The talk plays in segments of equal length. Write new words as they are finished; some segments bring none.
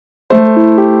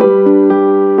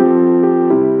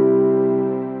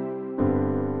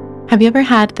Have you ever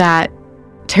had that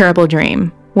terrible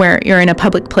dream where you're in a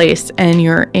public place and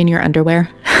you're in your underwear?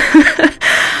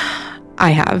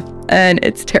 I have, and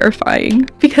it's terrifying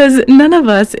because none of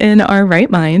us in our right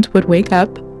mind would wake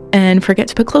up and forget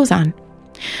to put clothes on.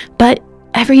 But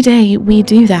every day we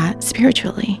do that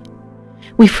spiritually.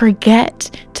 We forget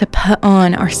to put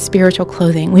on our spiritual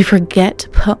clothing. We forget to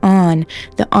put on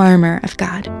the armor of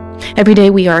God. Every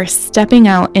day we are stepping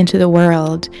out into the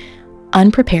world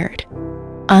unprepared,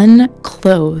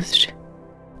 unclothed,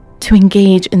 to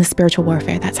engage in the spiritual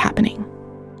warfare that's happening.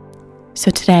 So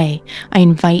today, I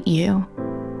invite you,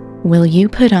 will you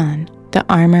put on the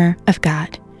armor of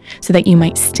God so that you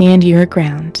might stand your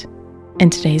ground in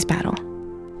today's battle?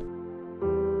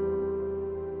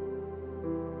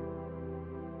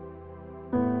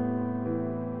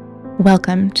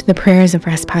 Welcome to the Prayers of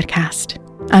Rest podcast.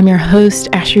 I'm your host,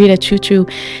 Ashrita Chuchu,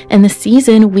 and this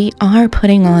season we are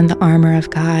putting on the armor of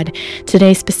God.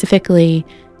 Today specifically,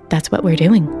 that's what we're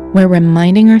doing. We're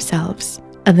reminding ourselves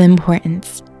of the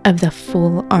importance of the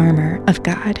full armor of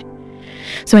God.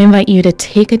 So I invite you to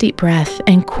take a deep breath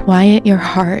and quiet your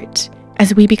heart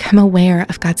as we become aware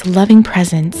of God's loving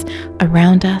presence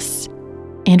around us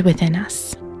and within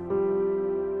us.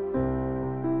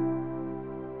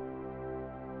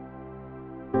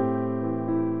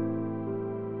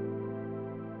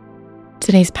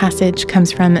 Today's passage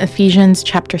comes from Ephesians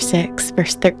chapter 6,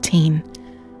 verse 13.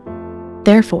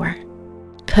 Therefore,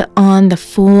 put on the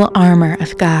full armor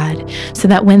of God, so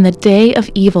that when the day of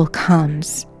evil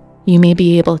comes, you may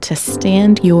be able to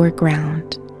stand your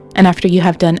ground, and after you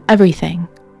have done everything,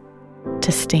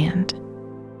 to stand.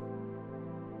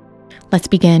 Let's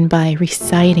begin by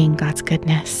reciting God's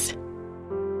goodness.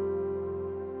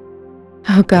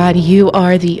 Oh God, you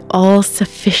are the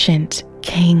all-sufficient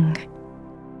King.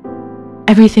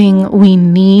 Everything we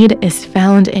need is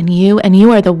found in you, and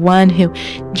you are the one who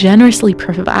generously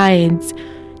provides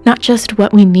not just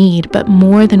what we need, but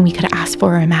more than we could ask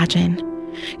for or imagine.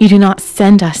 You do not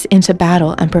send us into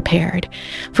battle unprepared.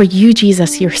 For you,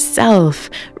 Jesus, yourself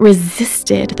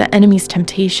resisted the enemy's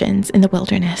temptations in the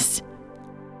wilderness.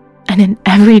 And in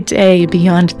every day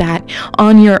beyond that,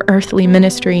 on your earthly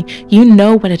ministry, you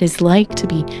know what it is like to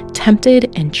be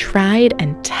tempted and tried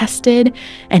and tested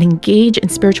and engage in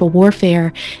spiritual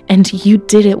warfare. And you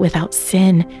did it without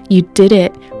sin. You did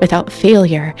it without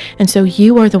failure. And so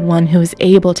you are the one who is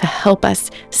able to help us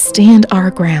stand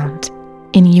our ground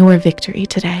in your victory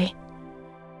today.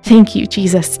 Thank you,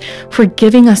 Jesus, for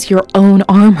giving us your own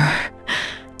armor.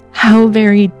 How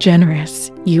very generous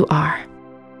you are.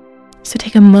 So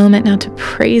take a moment now to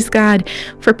praise God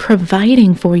for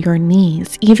providing for your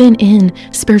needs, even in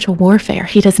spiritual warfare.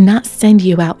 He does not send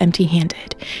you out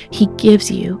empty-handed. He gives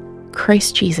you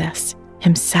Christ Jesus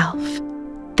himself,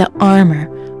 the armor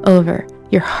over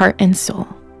your heart and soul.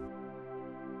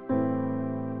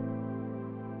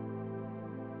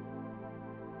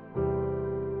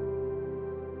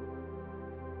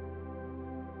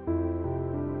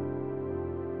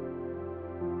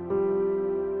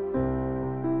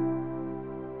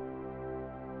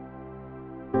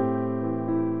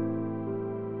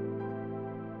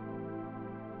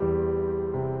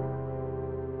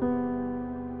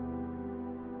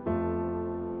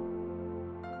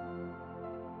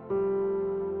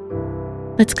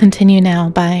 Let's continue now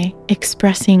by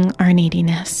expressing our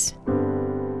neediness.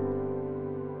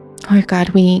 Lord God,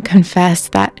 we confess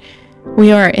that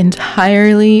we are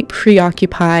entirely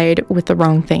preoccupied with the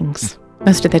wrong things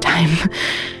most of the time.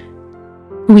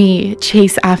 We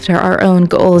chase after our own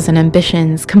goals and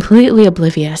ambitions, completely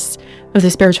oblivious of the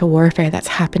spiritual warfare that's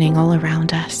happening all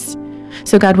around us.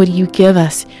 So God, would you give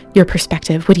us your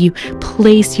perspective? Would you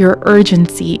place your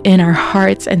urgency in our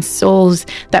hearts and souls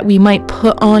that we might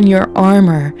put on your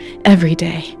armor every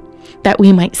day, that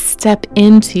we might step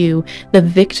into the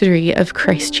victory of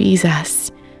Christ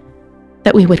Jesus,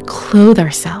 that we would clothe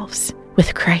ourselves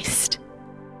with Christ.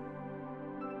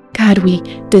 God, we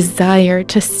desire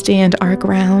to stand our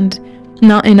ground,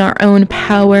 not in our own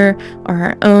power or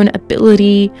our own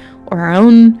ability or our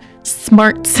own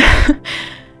smarts.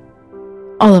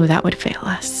 All of that would fail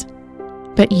us.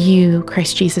 But you,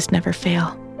 Christ Jesus, never fail.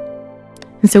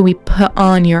 And so we put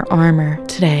on your armor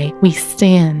today. We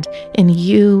stand in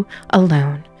you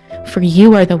alone, for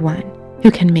you are the one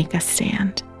who can make us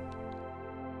stand.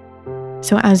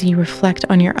 So as you reflect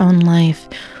on your own life,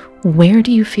 where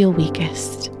do you feel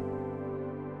weakest?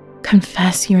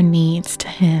 Confess your needs to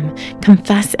him.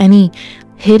 Confess any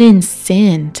hidden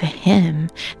sin to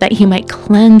him, that he might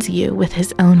cleanse you with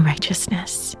his own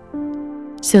righteousness,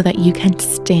 so that you can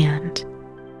stand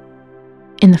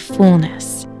in the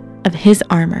fullness of his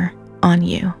armor on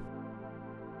you.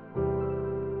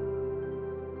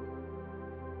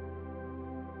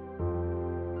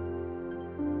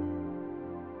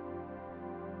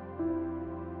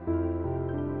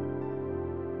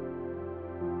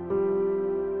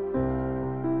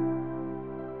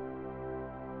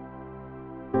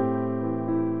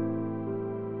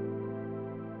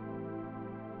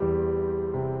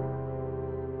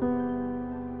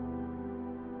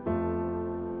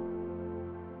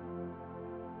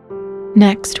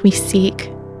 Next, we seek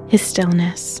His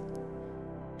stillness.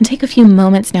 And take a few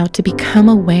moments now to become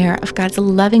aware of God's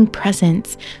loving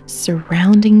presence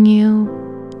surrounding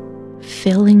you,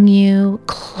 filling you,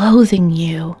 clothing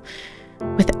you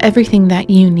with everything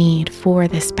that you need for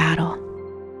this battle.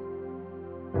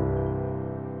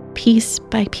 Piece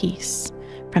by piece,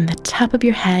 from the top of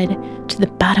your head to the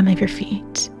bottom of your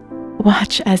feet,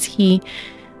 watch as He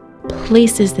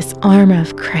places this armor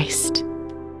of Christ,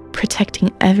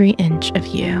 protecting every inch of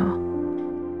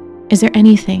you. Is there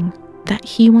anything that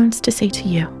He wants to say to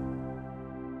you,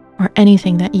 or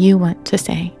anything that you want to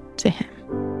say to Him?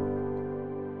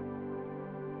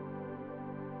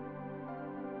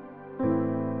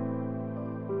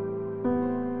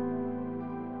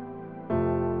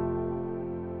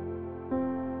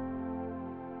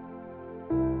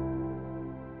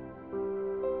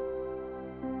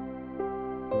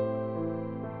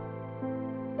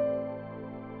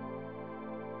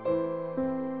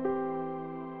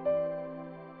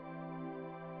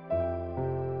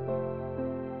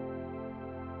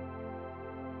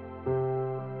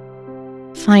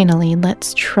 Finally,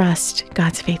 let's trust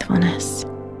God's faithfulness.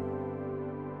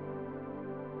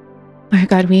 Lord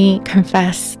God, we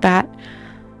confess that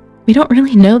we don't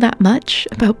really know that much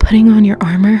about putting on your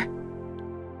armor,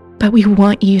 but we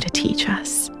want you to teach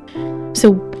us.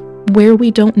 So where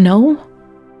we don't know,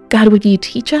 God, would you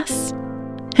teach us?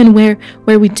 And where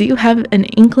we do have an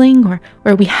inkling or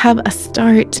where we have a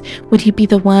start, would you be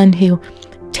the one who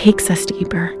takes us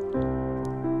deeper?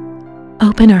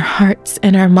 Open our hearts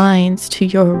and our minds to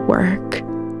your work,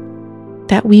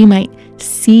 that we might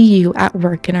see you at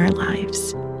work in our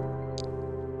lives,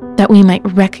 that we might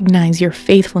recognize your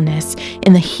faithfulness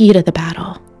in the heat of the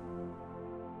battle,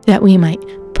 that we might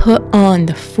put on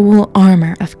the full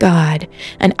armor of God,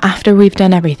 and after we've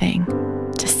done everything,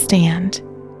 to stand,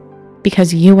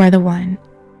 because you are the one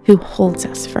who holds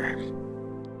us firm.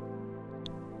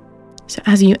 So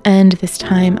as you end this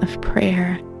time of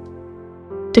prayer,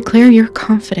 declare your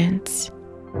confidence,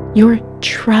 your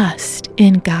trust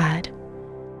in God,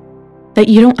 that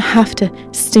you don't have to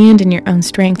stand in your own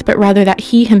strength, but rather that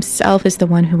He Himself is the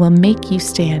one who will make you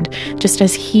stand, just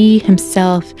as He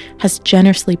Himself has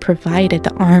generously provided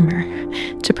the armor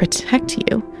to protect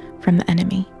you from the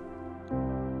enemy.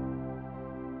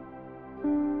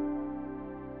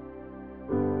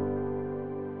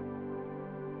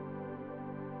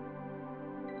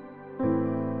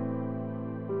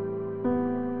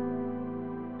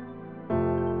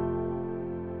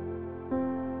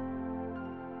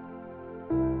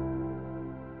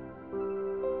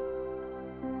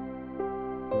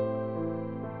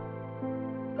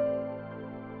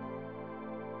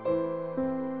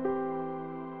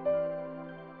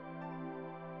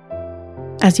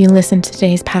 As you listen to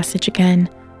today's passage again,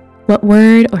 what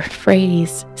word or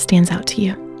phrase stands out to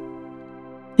you?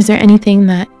 Is there anything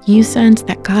that you sense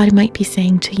that God might be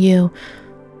saying to you,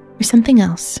 or something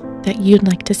else that you'd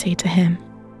like to say to Him?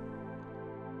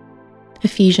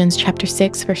 Ephesians chapter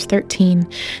 6, verse 13,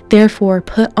 "Therefore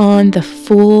put on the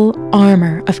full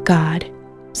armor of God,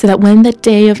 so that when the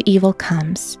day of evil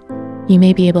comes, you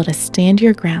may be able to stand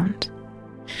your ground,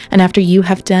 and after you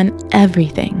have done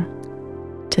everything,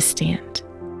 to stand.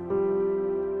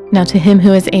 Now to Him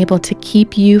who is able to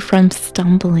keep you from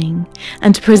stumbling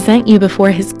and to present you before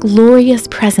His glorious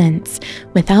presence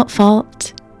without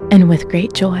fault and with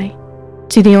great joy,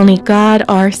 to the only God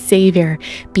our Savior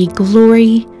be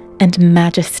glory and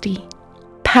majesty,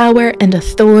 power and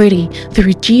authority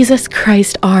through Jesus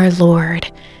Christ our Lord,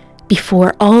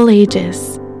 before all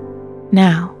ages,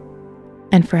 now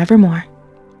and forevermore.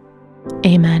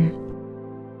 Amen."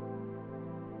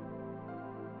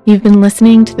 You've been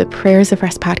listening to the Prayers of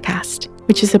Rest podcast,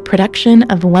 which is a production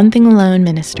of One Thing Alone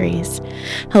Ministries,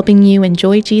 helping you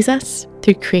enjoy Jesus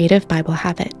through creative Bible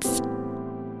habits.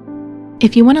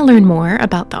 If you want to learn more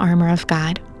about the armor of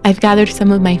God, I've gathered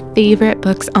some of my favorite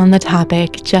books on the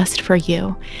topic just for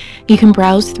you. You can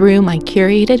browse through my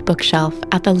curated bookshelf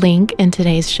at the link in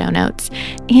today's show notes.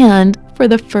 And for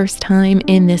the first time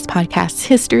in this podcast's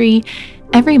history,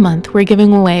 every month we're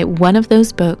giving away one of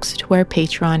those books to our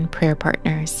Patreon prayer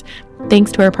partners, thanks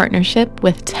to our partnership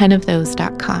with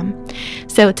 10ofthose.com.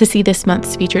 So to see this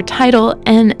month's featured title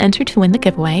and enter to win the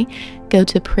giveaway, go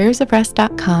to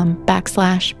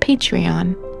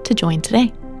prayersofrest.com/Patreon to join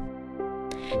today.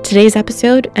 Today's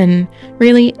episode, and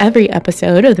really every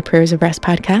episode of the Prayers of Rest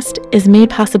podcast, is made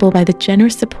possible by the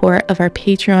generous support of our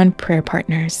Patreon prayer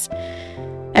partners.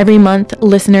 Every month,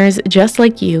 listeners just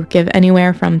like you give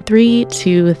anywhere from $3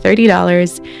 to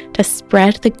 $30 to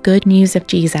spread the good news of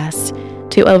Jesus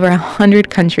to over 100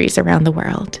 countries around the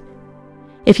world.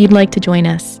 If you'd like to join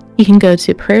us, you can go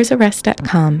to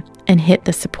prayersofrest.com and hit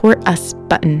the Support Us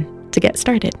button to get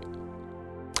started.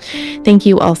 Thank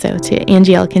you also to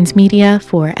Angie Elkins Media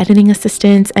for editing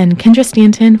assistance and Kendra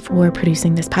Stanton for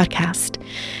producing this podcast.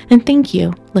 And thank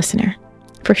you, listener,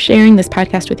 for sharing this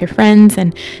podcast with your friends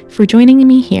and for joining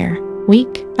me here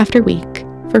week after week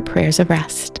for Prayers of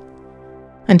Rest.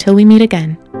 Until we meet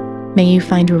again, may you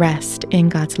find rest in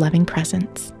God's loving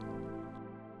presence.